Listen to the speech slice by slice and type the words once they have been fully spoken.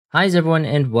Hi everyone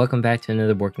and welcome back to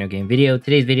another Work No Game video.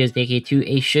 Today's video is dedicated to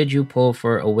a should you pull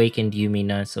for Awakened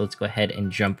Mina, so let's go ahead and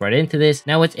jump right into this.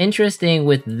 Now what's interesting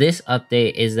with this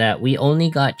update is that we only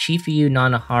got Chifuyu,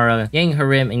 Nanahara, Yang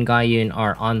Harim, and Gaiyun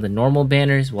are on the normal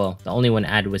banners. Well, the only one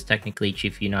added was technically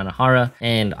Chifuyu Nanahara,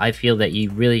 and I feel that you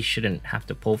really shouldn't have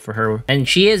to pull for her. And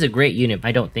she is a great unit,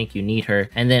 I don't think you need her.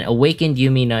 And then Awakened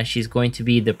Mina, she's going to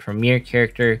be the premier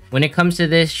character. When it comes to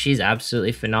this, she's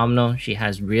absolutely phenomenal. She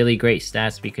has really great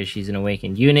stats because she's an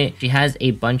awakened unit. She has a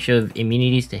bunch of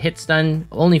immunities to hit stun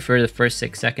only for the first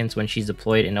 6 seconds when she's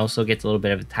deployed, and also gets a little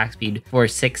bit of attack speed for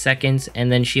 6 seconds.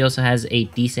 And then she also has a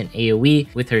decent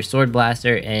AoE with her sword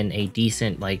blaster and a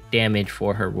decent damage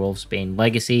for her Wolfsbane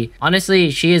legacy. Honestly,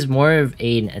 she is more of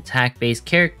an attack based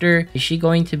character. Is she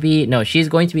going to be? No, she's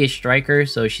going to be a striker,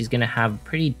 so she's going to have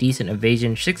pretty decent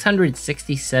evasion.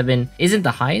 667 isn't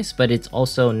the highest, but it's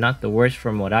also not the worst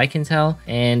from what I can tell.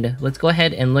 And let's go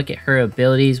ahead and look at her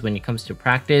abilities when it comes to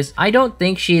practice. I don't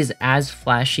think she is as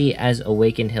flashy as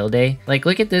Awakened Hilde.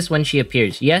 Look at this when she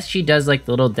appears. Yes, she does the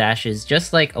little dashes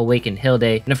just like Awakened Hilde,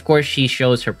 and of course she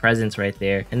shows her presence right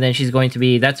there. And then she's going to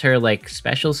be, that's her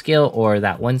special skill, or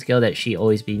that one skill that she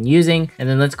always been using. And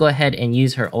then let's go ahead and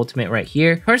use her ultimate right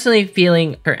here. Personally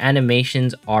feeling her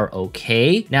animations are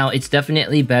okay. Now it's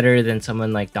definitely better than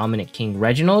someone like Dominant King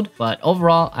Reginald, but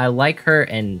overall I like her,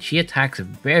 and she attacks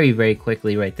very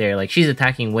quickly right there. She's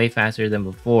attacking way faster than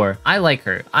before. I like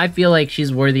her. I feel like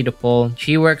she's worthy to pull.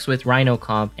 She works with Rhino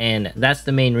comp, and that's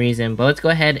the main reason. But let's go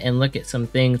ahead and look at some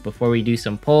things before we do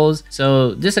some pulls.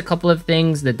 So just a couple of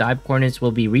things. The dive coordinates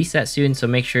will be reset soon, so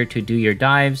make sure to do your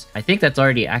dives. I think that's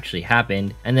already actually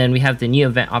happened. And then we have the new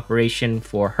event operation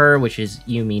for her, which is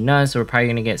Mina, so we're probably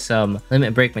going to get some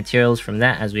limit break materials from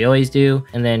that, as we always do.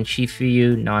 And then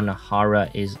Chifuyu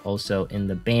Nanahara is also in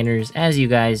the banners, as you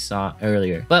guys saw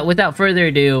earlier. But without further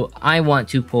ado, I want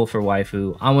to pull for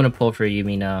waifu. I want to pull for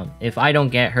Mina. If I don't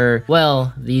get her,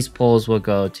 well, these pulls will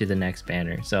go to the next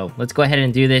banner. So let's go ahead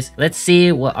and do this. Let's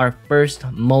see what our first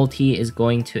multi is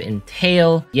going to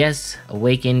entail. Yes,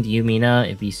 Awakened Mina.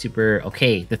 It'd be super.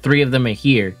 Okay, the 3 of them are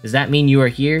here. Does that mean you are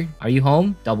here? Are you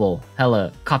home? Double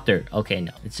helicopter. Okay,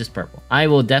 no, it's just purple. I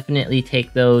will definitely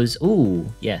take those. Ooh,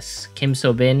 yes. Kim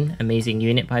So-bin, amazing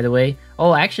unit, by the way.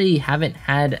 Oh, I actually haven't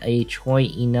had a Choi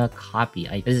Ina copy.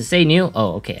 Does it say new?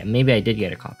 Oh, okay. Maybe I did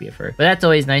get a copy of her. But that's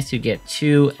always nice to get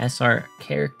 2 SR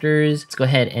characters. Let's go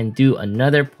ahead and do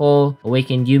another pull.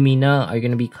 Awakened Mina are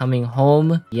going to be coming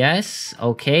home. Yes.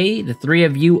 Okay. The 3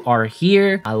 of you are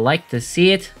here. I like to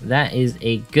see it. That is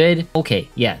a good... Okay.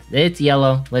 Yeah, it's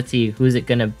yellow. Let's see who's it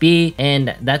going to be.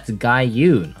 And that's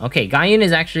Gaiyun. Okay. Gaiyun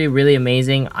is actually really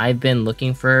amazing. I've been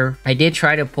looking for her. I did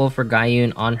try to pull for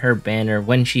Gaiyun on her banner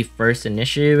when she first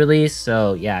initially released,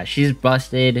 so yeah, she's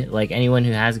busted. Anyone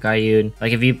who has Gaiyun,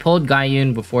 if you pulled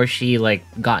Gaiyun before she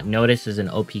got noticed as an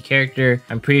OP character,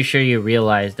 I'm pretty sure you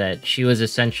realized that she was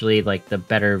essentially the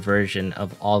better version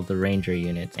of all the ranger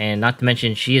units. And not to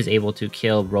mention, she is able to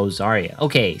kill Rosaria.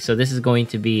 Okay, so this is going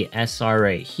to be SR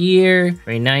right here.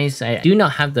 Very nice. I do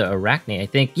not have the Arachne, I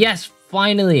think. Yes,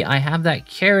 finally, I have that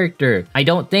character. I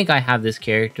don't think I have this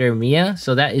character, Mia,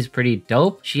 so that is pretty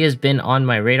dope. She has been on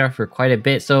my radar for quite a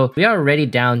bit, so we are already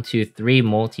down to 3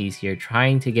 multis here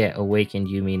trying to get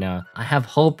Awakened Mina. I have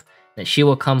hope that she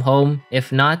will come home.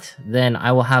 If not, then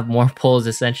I will have more pulls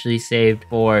essentially saved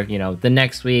for, the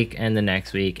next week and the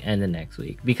next week and the next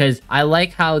week, because I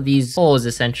like how these pulls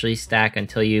essentially stack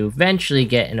until you eventually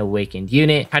get an awakened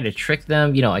unit. Try to trick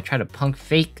them, I try to punk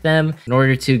fake them in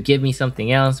order to give me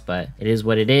something else, but it is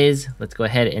what it is. Let's go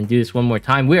ahead and do this one more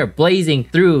time. We are blazing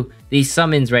through these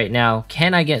summons right now.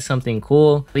 Can I get something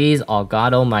cool? Please, oh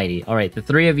God almighty. All right, the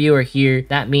 3 of you are here.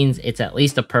 That means it's at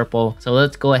least a purple. So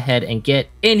let's go ahead and get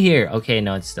in here. Okay,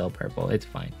 no, it's still purple. It's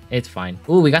fine. It's fine.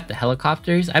 Ooh, we got the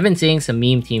helicopters. I've been seeing some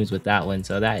meme teams with that one,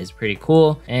 so that is pretty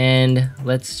cool. And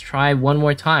let's try one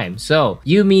more time. So,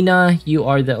 Mina, you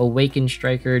are the awakened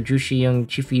striker. Jushi-young,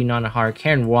 Chifuyu Nanahara,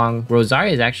 Karen Wang.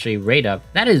 Rosaria is actually rate up.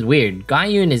 That is weird.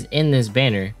 Gaiyun is in this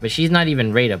banner, but she's not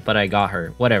even rate up, but I got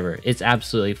her. Whatever. It's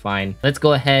absolutely fine. Let's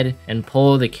go ahead and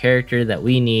pull the character that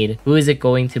we need. Who is it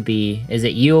going to be? Is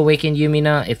it you, Awakened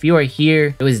Mina? If you are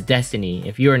here, it was destiny.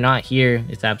 If you are not here,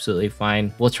 it's absolutely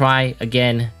fine. We'll try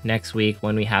again next week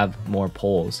when we have more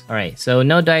polls. All right, so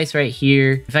no dice right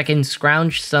here. If I can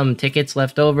scrounge some tickets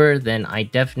left over, then I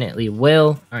definitely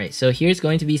will. All right, so here's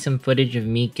going to be some footage of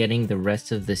me getting the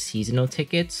rest of the seasonal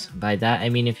tickets. By that, I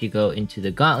mean if you go into the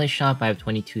Gauntlet shop, I have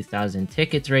 22,000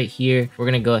 tickets right here. We're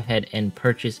gonna go ahead and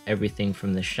purchase everything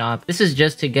from the shop. top. This is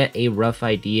just to get a rough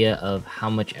idea of how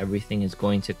much everything is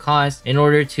going to cost in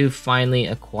order to finally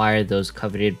acquire those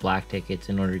coveted black tickets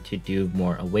in order to do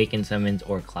more awakened summons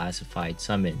or classified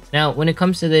summons. Now, when it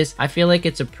comes to this, I feel like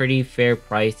it's a pretty fair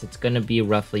price. It's going to be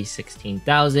roughly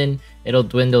 16,000. It'll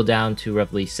dwindle down to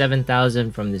roughly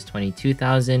 7,000 from this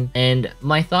 22,000. And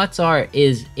my thoughts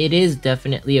is it is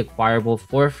definitely acquirable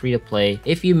for free to play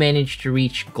if you manage to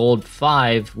reach gold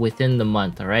 5 within the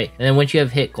month, all right? And then once you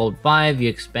have hit gold 5, you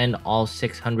expend all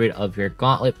 600 of your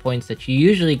gauntlet points that you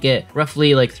usually get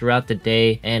roughly like throughout the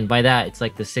day. And by that, it's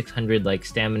like the 600 like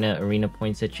stamina arena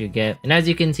points that you get. And as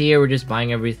you can see here, we're just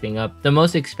buying everything up. The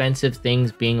most expensive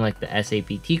things being like the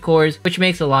SAPT cores, which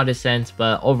makes a lot of sense,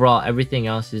 but overall everything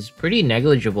else is pretty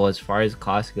negligible as far as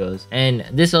cost goes. And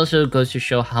this also goes to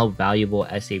show how valuable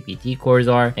SAPT cores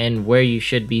are and where you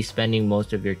should be spending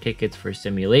most of your tickets for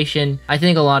simulation. I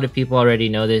think a lot of people already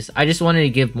know this. I just wanted to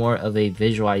give more of a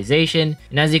visualization.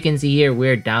 And as you can see here,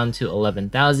 we're down to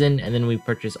 11,000, and then we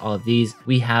purchase all of these.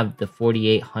 We have the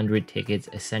 4,800 tickets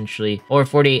essentially, or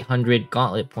 4,800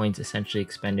 gauntlet points essentially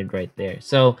expended right there.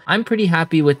 So I'm pretty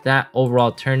happy with that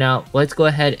overall turnout. Let's go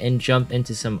ahead and jump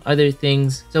into some other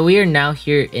things. So we are now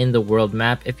here in the world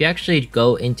map. If you actually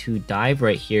go into dive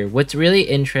right here, what's really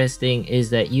interesting is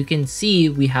that you can see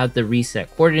we have the reset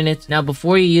coordinates. Now,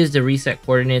 before you use the reset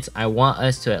coordinates, I want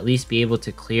us to at least be able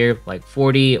to clear like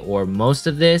 40 or most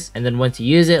of this. And then once you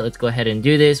use it, let's go ahead and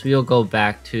do this. We will go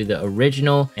back to the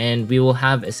original and we will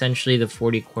have essentially the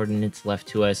 40 coordinates left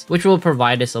to us, which will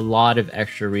provide us a lot of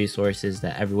extra resources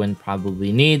that everyone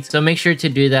probably needs. So make sure to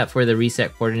do that for the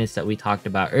reset coordinates that we talked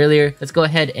about earlier. Let's go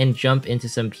ahead and jump into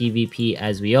some PvP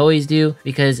as we always do,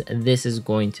 because this is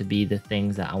going to be the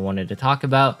things that I wanted to talk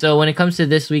about. So when it comes to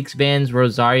this week's bans,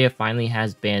 Rosaria finally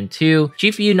has ban 2.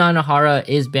 Chifuyu Nanahara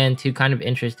is ban 2, kind of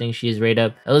interesting. She is right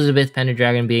up. Elizabeth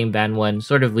Pendragon being ban 1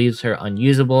 sort of leaves her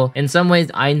unusable. In some ways,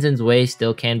 Einzen's Way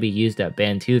still can be used at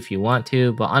ban 2 if you want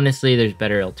to, but honestly, there's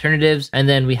better alternatives. And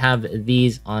then we have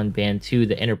these on ban 2,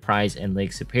 the Enterprise and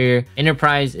Lake Superior.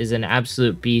 Enterprise is an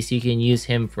absolute beast. You can use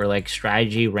him for like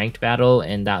strategy ranked battle,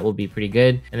 and that will be pretty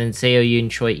good. And then Seoyun,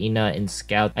 Choi Ina, and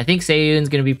Scout. I think Seoyun's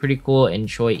gonna be pretty cool, and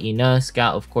Choi Ina.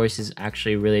 Scout, of course, is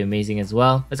actually really amazing as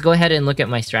well. Let's go ahead and look at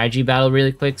my strategy battle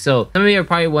really quick. So some of you are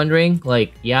probably wondering,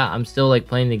 like, yeah, I'm still like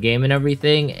playing the game and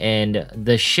everything, and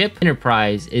the ship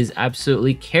Enterprise is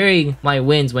absolutely carrying my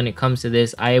wins when it comes to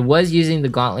this. I was using the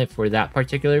gauntlet for that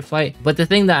particular fight, but the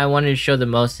thing that I wanted to show the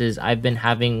most is I've been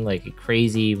having like a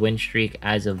crazy win streak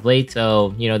as of late.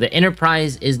 So, you know, the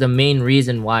Enterprise is the main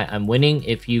reason why I'm winning.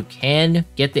 If you can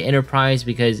get the Enterprise,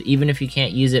 because even if you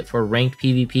can't use it for ranked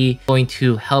PvP, it's going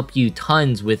to help you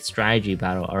tons with strategy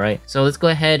battle. All right, so let's go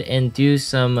ahead and do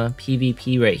some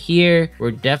PvP right here.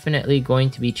 We're definitely going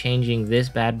to be changing this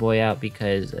bad boy out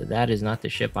because that is not the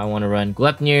ship I want to run.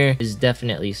 Gleipnir is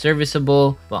definitely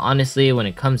serviceable, but honestly, when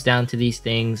it comes down to these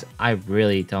things, I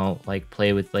really don't like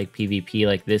play with like PvP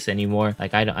like this anymore.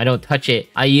 Like I don't touch it.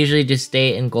 I usually just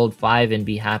stay in gold 5 and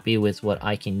be happy with what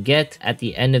I can get at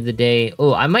the end of the day.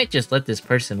 Oh, I might just let this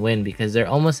person win because they're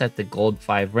almost at the gold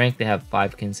 5 rank. They have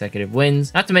 5 consecutive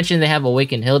wins. Not to mention they have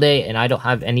Awakened Hilde, and I don't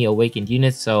have any awakened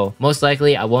units, so most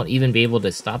likely I won't even be able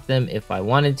to stop them if I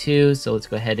wanted to. So let's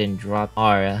go ahead and drop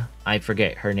our I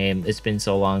forget her name. It's been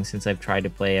so long since I've tried to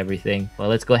play everything. But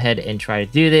let's go ahead and try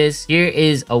to do this. Here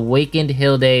is Awakened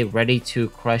Hilde ready to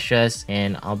crush us,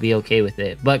 and I'll be okay with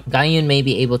it. But Gaiun may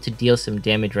be able to deal some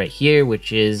damage right here,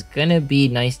 which is gonna be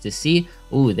nice to see.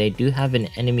 Ooh, they do have an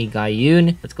enemy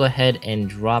Gaiun. Let's go ahead and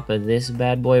drop this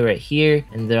bad boy right here,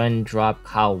 and then drop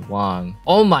Kao Wang.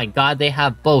 Oh my god, they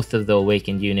have both of the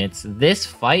awakened units. This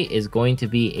fight is going to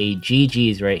be a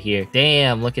GG's right here.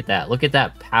 Damn, look at that. Look at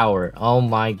that power. Oh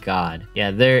my god.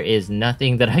 Yeah, there is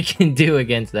nothing that I can do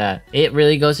against that. It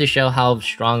really goes to show how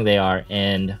strong they are,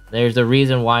 and there's a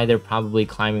reason why they're probably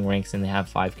climbing ranks and they have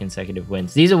 5 consecutive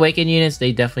wins. These awakened units,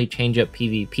 they definitely change up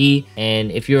PvP,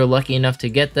 and if you're lucky enough to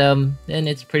get them, then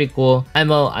it's pretty cool.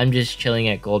 I'm just chilling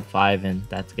at gold 5, and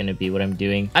that's gonna be what I'm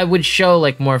doing. I would show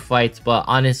like more fights, but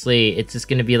honestly, it's just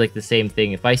gonna be like the same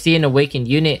thing. If I see an awakened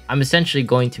unit, I'm essentially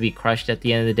going to be crushed at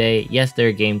the end of the day. Yes, they're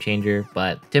a game changer,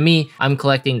 but to me, I'm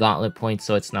collecting gauntlet points,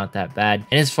 so it's not that bad.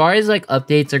 And as far as like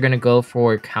updates are gonna go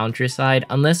for counter side,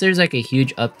 unless there's like a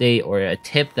huge update or a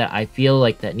tip that I feel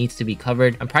like that needs to be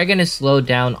covered, I'm probably gonna slow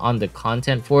down on the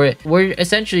content for it. We're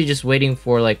essentially just waiting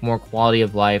for like more quality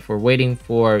of life. We're waiting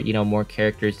for, you know, more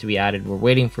characters to be added. We're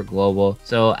waiting for global.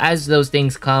 So as those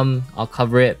things come, I'll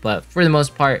cover it. But for the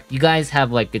most part, you guys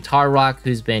have like Guitar Rock,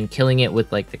 who's been killing it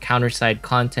with like the counterside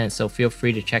content. So feel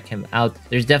free to check him out.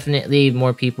 There's definitely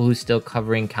more people who's still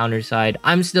covering counterside.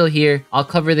 I'm still here. I'll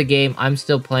cover the game. I'm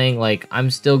still playing. Like,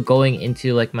 I'm still going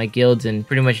into like my guilds and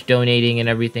pretty much donating and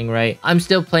everything, right? I'm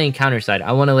still playing counterside.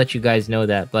 I want to let you guys know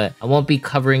that, but I won't be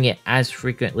covering it as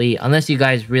frequently. Unless you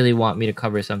guys really want me to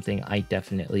cover something, I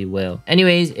definitely will.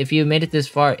 Anyways, if you made it this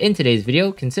far in today's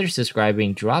video, consider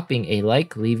subscribing, dropping a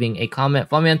like, leaving a comment,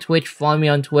 follow me on Twitch, follow me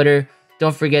on Twitter.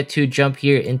 Don't forget to jump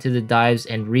here into the dives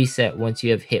and reset once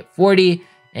you have hit 40.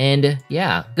 And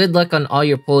yeah, good luck on all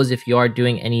your pulls if you are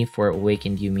doing any for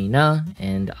Awakened You Mina,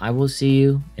 and I will see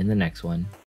you in the next one.